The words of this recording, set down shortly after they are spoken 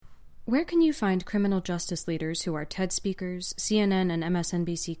Where can you find criminal justice leaders who are TED speakers, CNN and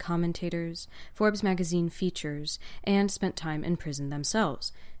MSNBC commentators, Forbes magazine features, and spent time in prison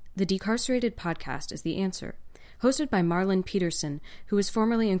themselves? The Decarcerated podcast is the answer. Hosted by Marlon Peterson, who was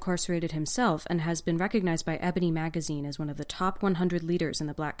formerly incarcerated himself and has been recognized by Ebony magazine as one of the top 100 leaders in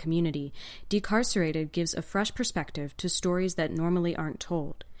the Black community, Decarcerated gives a fresh perspective to stories that normally aren't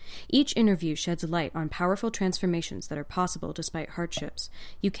told. Each interview sheds light on powerful transformations that are possible despite hardships.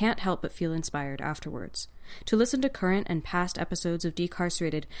 You can't help but feel inspired afterwards. To listen to current and past episodes of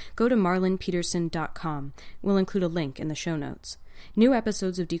Decarcerated, go to marlonpeterson.com. We'll include a link in the show notes. New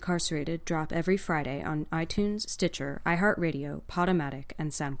episodes of Decarcerated drop every Friday on iTunes, Stitcher, iHeartRadio, Podomatic, and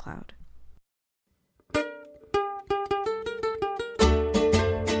SoundCloud.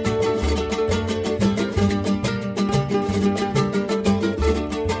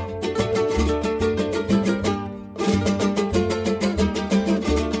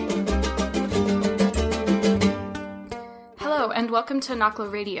 Welcome to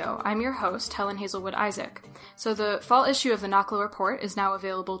NACLA Radio. I'm your host, Helen Hazelwood Isaac. So the fall issue of the NACLA report is now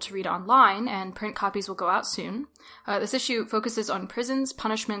available to read online, and print copies will go out soon. This issue focuses on prisons,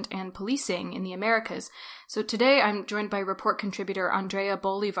 punishment, and policing in the Americas. So today I'm joined by report contributor Andrea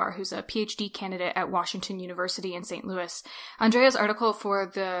Bolivar, who's a PhD candidate at Washington University in St. Louis. Andrea's article for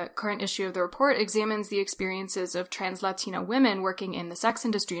the current issue of the report examines the experiences of trans Latina women working in the sex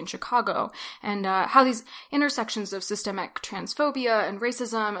industry in Chicago, and how these intersections of systemic transphobia and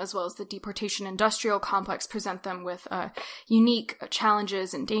racism, as well as the deportation industrial complex, present them with unique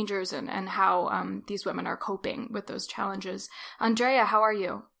challenges and dangers, and how these women are coping with those challenges. Andrea, how are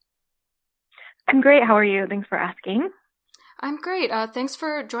you? I'm great. How are you? Thanks for asking. I'm great. Thanks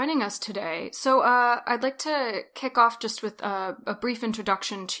for joining us today. So I'd like to kick off just with a brief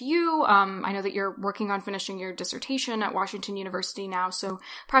introduction to you. I know that you're working on finishing your dissertation at Washington University now, so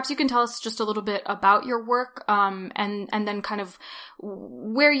perhaps you can tell us just a little bit about your work and then kind of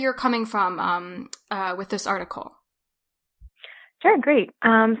where you're coming from with this article. Sure, great.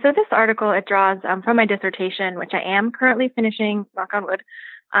 So this article, it draws from my dissertation, which I am currently finishing, knock on wood.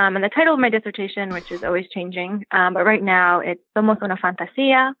 And the title of my dissertation, which is always changing, but right now it's Somos una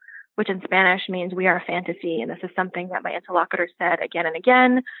fantasía, which in Spanish means we are a fantasy. And this is something that my interlocutor said again and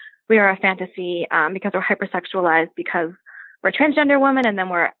again. We are a fantasy because we're hypersexualized because we're transgender women, and then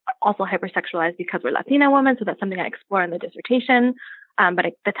we're also hypersexualized because we're Latina women. So that's something I explore in the dissertation.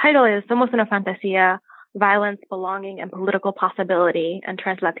 The title is Somos una fantasía, Violence, Belonging, and Political Possibility and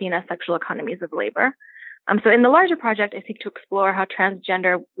Trans-Latina Sexual Economies of Labor. So in the larger project, I seek to explore how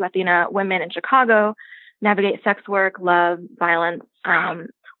transgender Latina women in Chicago navigate sex work, love, violence,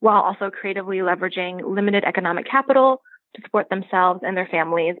 while also creatively leveraging limited economic capital to support themselves and their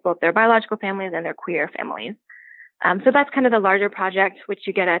families, both their biological families and their queer families. So that's kind of the larger project, which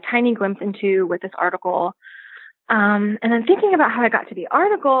you get a tiny glimpse into with this article. And then thinking about how I got to the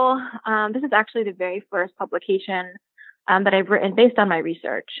article, this is actually the very first publication that I've written based on my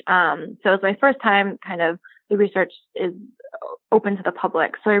research. So it's my first time kind of the research is open to the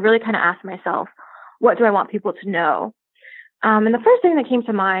public. So I really kind of asked myself, what do I want people to know? And the first thing that came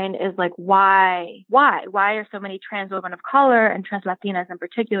to mind is like, why are so many trans women of color and trans Latinas in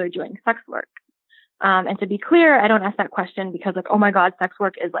particular doing sex work? And to be clear, I don't ask that question because like, oh my God, sex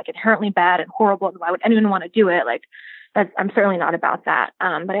work is like inherently bad and horrible, and why would anyone want to do it? Like I'm certainly not about that.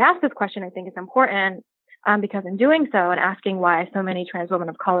 But I ask this question, I think it's important because in doing so and asking why so many trans women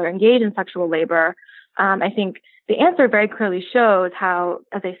of color engage in sexual labor, I think the answer very clearly shows how,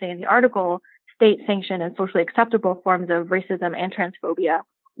 as I say in the article, state-sanctioned and socially acceptable forms of racism and transphobia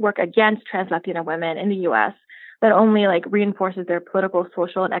work against trans Latina women in the U.S. that only like reinforces their political,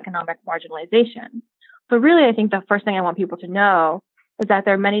 social, and economic marginalization. So really, I think the first thing I want people to know is that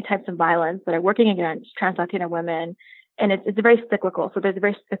there are many types of violence that are working against trans Latina women, and it's very cyclical. So there's a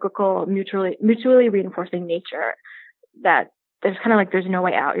very cyclical, mutually reinforcing nature that there's kind of like there's no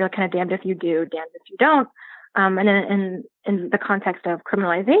way out. You're kind of damned if you do, damned if you don't. And then in the context of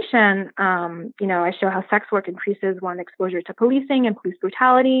criminalization, I show how sex work increases one exposure to policing and police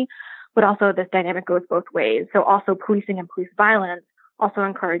brutality, but also this dynamic goes both ways. So also policing and police violence also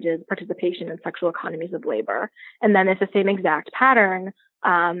encourages participation in sexual economies of labor. And then it's the same exact pattern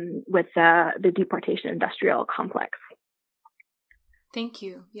with the deportation industrial complex. Thank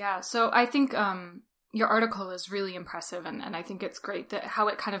you. Yeah. So I think your article is really impressive, and I think it's great that how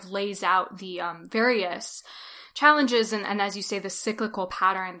it kind of lays out the various challenges and as you say, the cyclical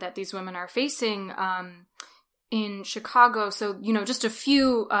pattern that these women are facing in Chicago. So, just a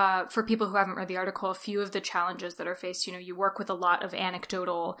few, for people who haven't read the article, a few of the challenges that are faced. You work with a lot of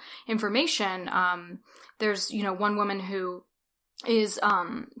anecdotal information. There's, one woman who is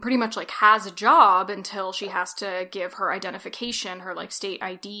pretty much like has a job until she has to give her identification, her like state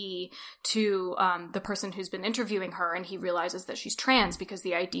ID to the person who's been interviewing her, and he realizes that she's trans because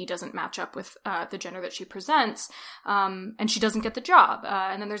the ID doesn't match up with the gender that she presents, and she doesn't get the job.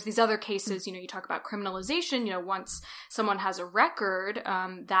 And then there's these other cases, you talk about criminalization, once someone has a record,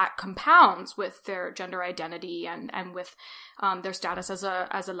 that compounds with their gender identity and with their status as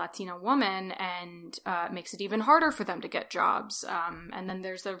a Latina woman, and makes it even harder for them to get jobs. And then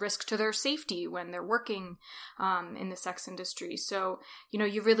there's a risk to their safety when they're working in the sex industry. So,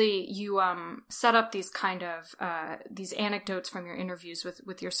 you set up these kind of these anecdotes from your interviews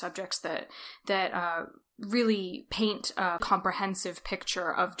with your subjects that really paint a comprehensive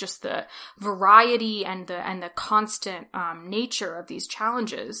picture of just the variety and the constant nature of these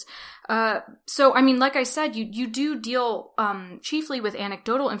challenges. So, I mean, like I said, you do deal chiefly with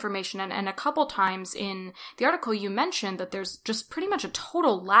anecdotal information, and a couple times in the article you mentioned that there's just pretty much a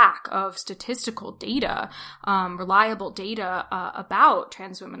total lack of statistical data, reliable data about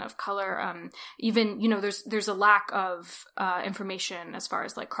trans women of color. Even, there's a lack of information as far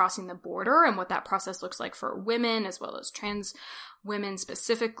as like crossing the border and what that process looks like for women as well as trans women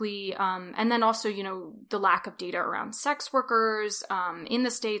specifically. And then also, the lack of data around sex workers in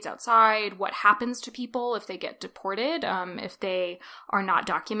the States, outside, what happens to people if they get deported, if they are not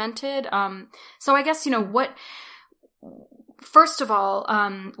documented. So I guess, first of all,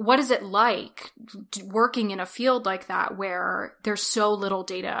 what is it like working in a field like that where there's so little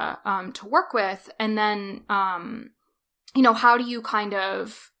data to work with? And then, how do you kind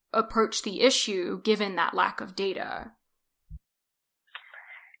of approach the issue given that lack of data?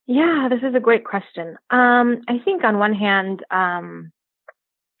 Yeah, this is a great question. I think on one hand, I'm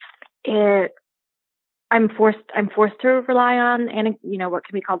forced to rely on what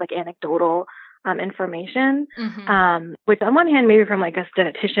can be called like anecdotal information, which on one hand, maybe from like a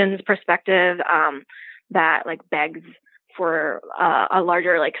statistician's perspective, that like begs for a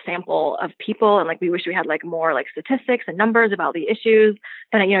larger like sample of people, and like we wish we had like more like statistics and numbers about the issues.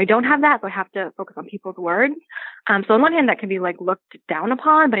 And I don't have that, so I have to focus on people's words. So on one hand, that can be like looked down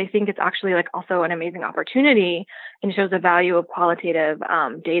upon, but I think it's actually like also an amazing opportunity, and shows the value of qualitative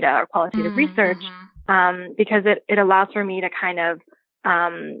data or qualitative research, because it allows for me to kind of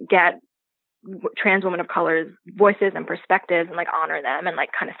get trans women of color's voices and perspectives and like honor them and like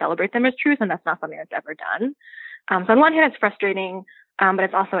kind of celebrate them as truth, and that's not something that's ever done. So on one hand, it's frustrating, but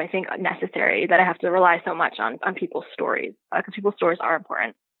it's also, I think, necessary that I have to rely so much on people's stories, because people's stories are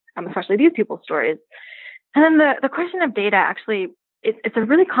important, especially these people's stories. And then the question of data, actually, it's a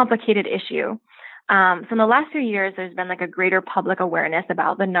really complicated issue. So in the last few years, there's been like a greater public awareness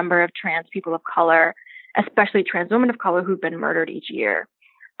about the number of trans people of color, especially trans women of color, who've been murdered each year.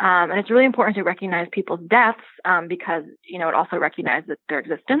 And it's really important to recognize people's deaths, because, it also recognizes their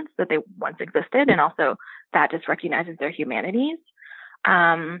existence, that they once existed, and also that just recognizes their humanities.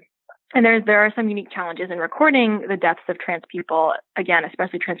 And there are some unique challenges in recording the deaths of trans people, again,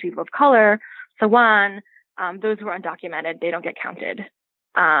 especially trans people of color. So one, those who are undocumented, they don't get counted.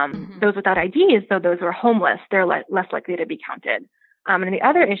 Those without IDs, so those who are homeless, they're less likely to be counted. And the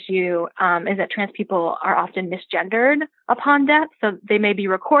other issue is that trans people are often misgendered upon death. So they may be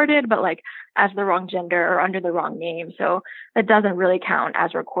recorded, but like as the wrong gender or under the wrong name. So that doesn't really count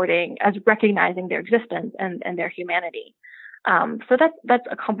as recognizing their existence and their humanity. So that's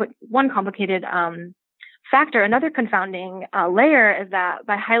one complicated factor. Another confounding layer is that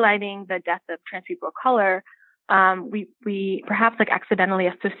by highlighting the death of trans people of color, we perhaps like accidentally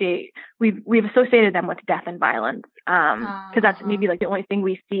we've associated them with death and violence, because that's maybe like the only thing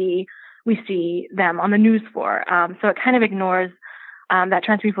we see them on the news for. So it kind of ignores that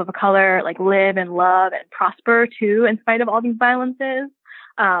trans people of color like live and love and prosper too, in spite of all these violences.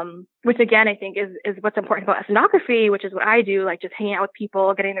 Which again, I think is what's important about ethnography, which is what I do, like just hanging out with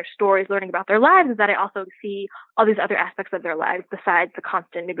people, getting their stories, learning about their lives, is that I also see all these other aspects of their lives besides the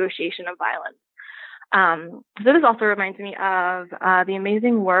constant negotiation of violence. So this also reminds me of the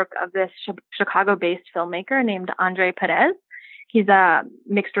amazing work of this Chicago-based filmmaker named Andre Perez. He's a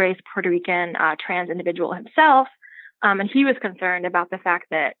mixed-race Puerto Rican trans individual himself, and he was concerned about the fact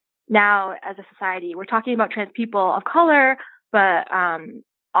that now, as a society, we're talking about trans people of color, but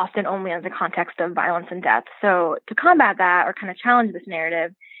often only in the context of violence and death. So to combat that, or kind of challenge this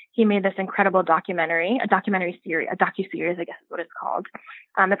narrative, he made this incredible docuseries, I guess is what it's called.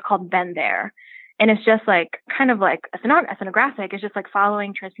 It's called Been There. And it's just like kind of like ethnographic. It's just like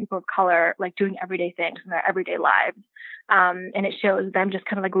following trans people of color, like doing everyday things in their everyday lives. And it shows them just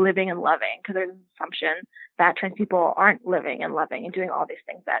kind of like living and loving, because there's an assumption that trans people aren't living and loving and doing all these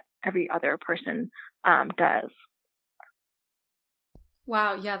things that every other person does.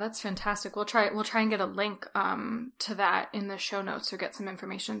 Wow, yeah, that's fantastic. We'll try and get a link to that in the show notes, or get some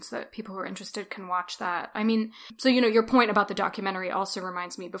information so that people who are interested can watch that. I mean, so your point about the documentary also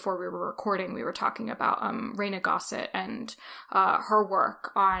reminds me, before we were recording, we were talking about Raina Gossett and her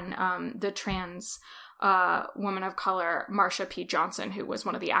work on the trans woman of color, Marsha P. Johnson, who was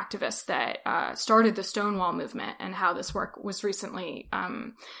one of the activists that started the Stonewall movement, and how this work was recently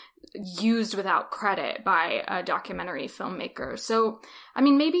used without credit by a documentary filmmaker. So, I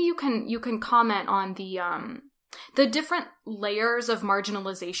mean, maybe you can comment on the different layers of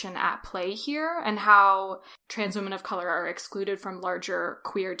marginalization at play here, and how trans women of color are excluded from larger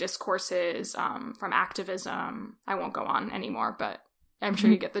queer discourses, from activism. I won't go on anymore, but I'm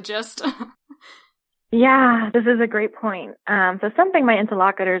sure you get the gist. Yeah, this is a great point. So something my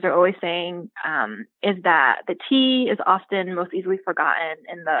interlocutors are always saying is that the T is often most easily forgotten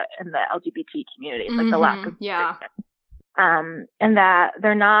in the LGBT community, like the lack of and that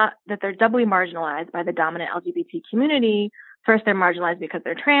they're doubly marginalized by the dominant LGBT community. First, they're marginalized because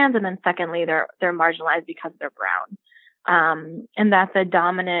they're trans, and then secondly, they're marginalized because they're brown. And that the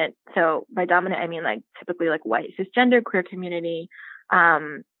dominant, so by dominant I mean like typically like white cisgender queer community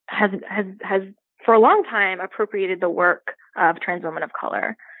has for a long time appropriated the work of trans women of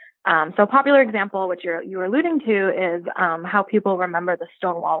color. So a popular example, which you were alluding to, is how people remember the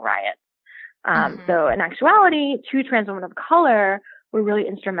Stonewall riots. So in actuality, two trans women of color were really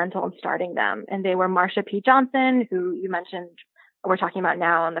instrumental in starting them. And they were Marsha P. Johnson, who you mentioned we're talking about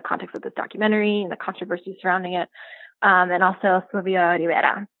now in the context of this documentary and the controversy surrounding it, and also Sylvia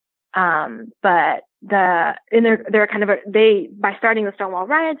Rivera. But by starting the Stonewall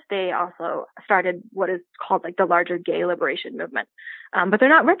riots, they also started what is called like the larger gay liberation movement. But they're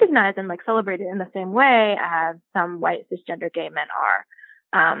not recognized and like celebrated in the same way as some white cisgender gay men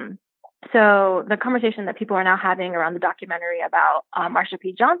are. So the conversation that people are now having around the documentary about Marsha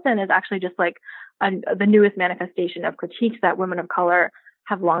P. Johnson is actually just like the newest manifestation of critiques that women of color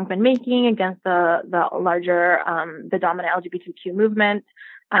have long been making against the larger, the dominant LGBTQ movement.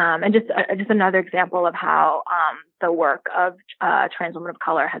 And just another example of how the work of trans women of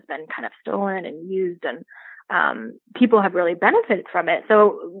color has been kind of stolen and used, and people have really benefited from it.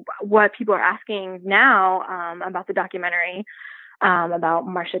 So what people are asking now about the documentary about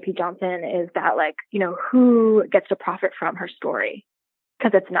Marsha P. Johnson is that, like, who gets to profit from her story?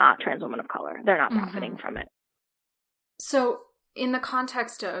 Because it's not trans women of color. They're not profiting from it. So in the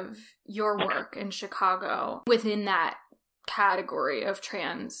context of your work in Chicago, within that category of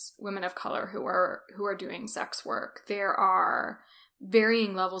trans women of color who are doing sex work, there are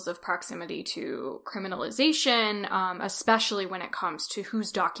varying levels of proximity to criminalization, especially when it comes to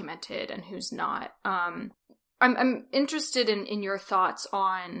who's documented and who's not. I'm interested in your thoughts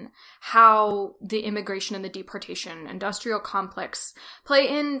on how the immigration and the deportation industrial complex play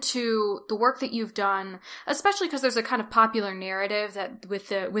into the work that you've done, especially because there's a kind of popular narrative that with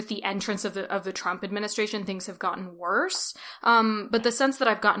the entrance of the Trump administration, things have gotten worse. But the sense that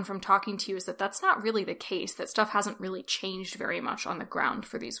I've gotten from talking to you is that that's not really the case, that stuff hasn't really changed very much on the ground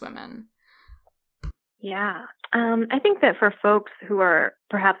for these women. Yeah. I think that for folks who are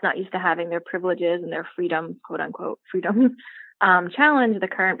perhaps not used to having their privileges and their freedoms, quote unquote freedoms, challenged, the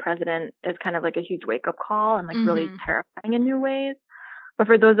current president is kind of like a huge wake up call and like really terrifying in new ways. But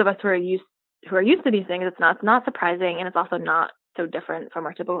for those of us who are used to these things, it's not surprising, and it's also not so different from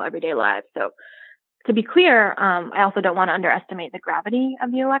our typical everyday lives. So to be clear, I also don't want to underestimate the gravity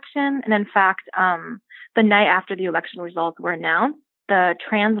of the election. And in fact, the night after the election results were announced, the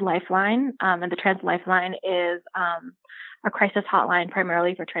Trans Lifeline, and the Trans Lifeline is a crisis hotline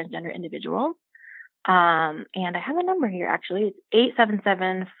primarily for transgender individuals. And I have a number here, actually. It's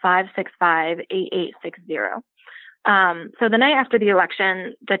 877-565-8860. So the night after the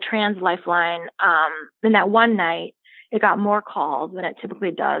election, the Trans Lifeline, in that one night, it got more calls than it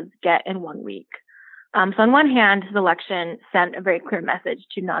typically does get in 1 week. So on one hand, the election sent a very clear message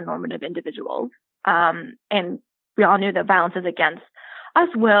to non-normative individuals. And we all knew that violences against us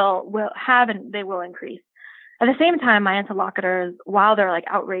will have, and they will increase. At the same time, my interlocutors, while they're like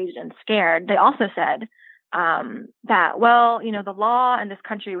outraged and scared, they also said that, well, the law in this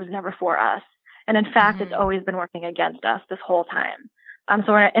country was never for us. And in fact, it's always been working against us this whole time.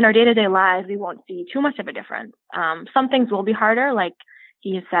 So in our day-to-day lives, we won't see too much of a difference. Some things will be harder, like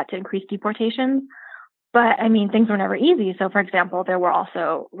he is set to increase deportations. But I mean, things were never easy. So for example, there were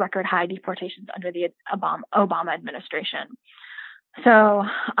also record high deportations under the Obama administration. So,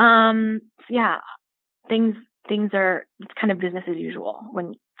 yeah, things are, it's kind of business as usual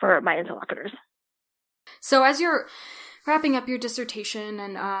for my interlocutors. So as you're wrapping up your dissertation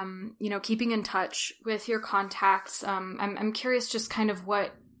and, keeping in touch with your contacts, I'm curious just kind of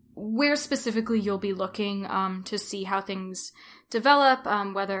where specifically you'll be looking to see how things develop,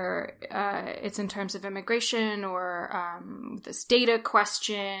 whether it's in terms of immigration or this data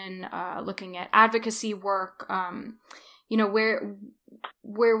question, looking at advocacy work.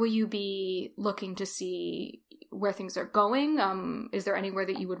 Where will you be looking to see where things are going? Is there anywhere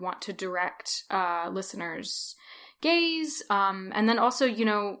that you would want to direct listeners' gaze? And then also,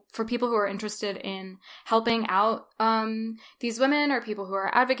 for people who are interested in helping out these women or people who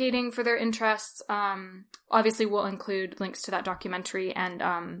are advocating for their interests, obviously we'll include links to that documentary and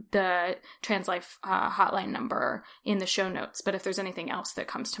the TransLife hotline number in the show notes. But if there's anything else that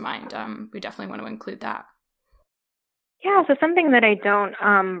comes to mind, we definitely want to include that. Yeah, so something that I don't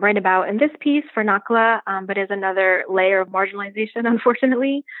write about in this piece for NACLA, but is another layer of marginalization,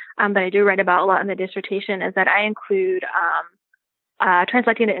 unfortunately, that I do write about a lot in the dissertation, is that I include trans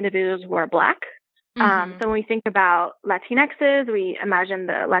Latina individuals who are Black. So when we think about Latinxes, we imagine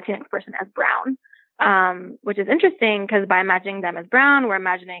the Latinx person as brown, which is interesting because by imagining them as brown,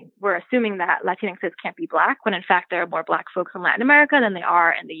 we're assuming that Latinxes can't be Black, when in fact there are more Black folks in Latin America than there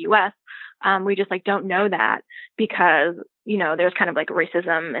are in the U.S. We just don't know that because, there's kind of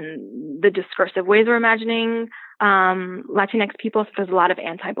racism in the discursive ways we're imagining Latinx people. So there's a lot of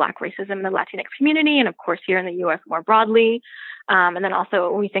anti-Black racism in the Latinx community. And of course, here in the U.S. more broadly. And then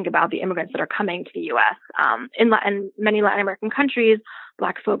also when we think about the immigrants that are coming to the U.S. In many Latin American countries,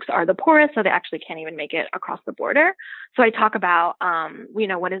 Black folks are the poorest, so they actually can't even make it across the border. So I talk about,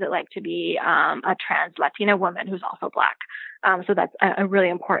 what is it like to be a trans Latina woman who's also Black. So that's a really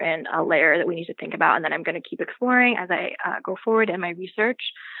important layer that we need to think about, and that I'm going to keep exploring as I go forward in my research.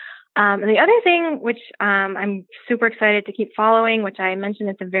 And the other thing, which I'm super excited to keep following, which I mentioned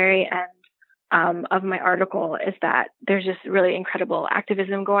at the very end of my article, is that there's just really incredible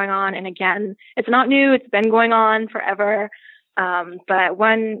activism going on. And again, it's not new; it's been going on forever. But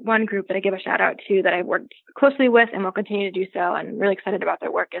one group that I give a shout out to that I've worked closely with and will continue to do so, and I'm really excited about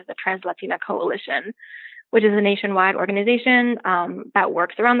their work, is the Trans Latina Coalition, which is a nationwide organization that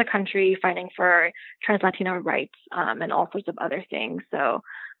works around the country fighting for trans Latino rights and all sorts of other things. So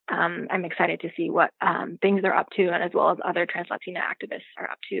I'm excited to see what things they're up to, and as well as other trans Latina activists are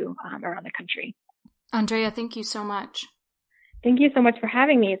up to around the country. Andrea, thank you so much. Thank you so much for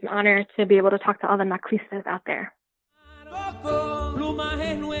having me. It's an honor to be able to talk to all the NACListas out there.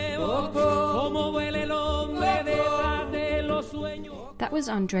 That was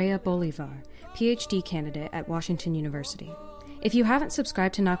Andrea Bolivar, PhD candidate at Washington University. If you haven't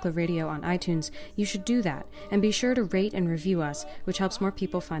subscribed to NACLA Radio on iTunes, you should do that, and be sure to rate and review us, which helps more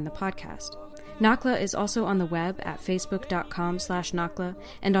people find the podcast. NACLA is also on the web at facebook.com/NACLA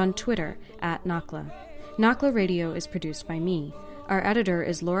and on Twitter @NACLA. NACLA Radio is produced by me. Our editor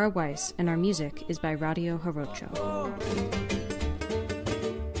is Laura Weiss, and our music is by Radio Jarocho.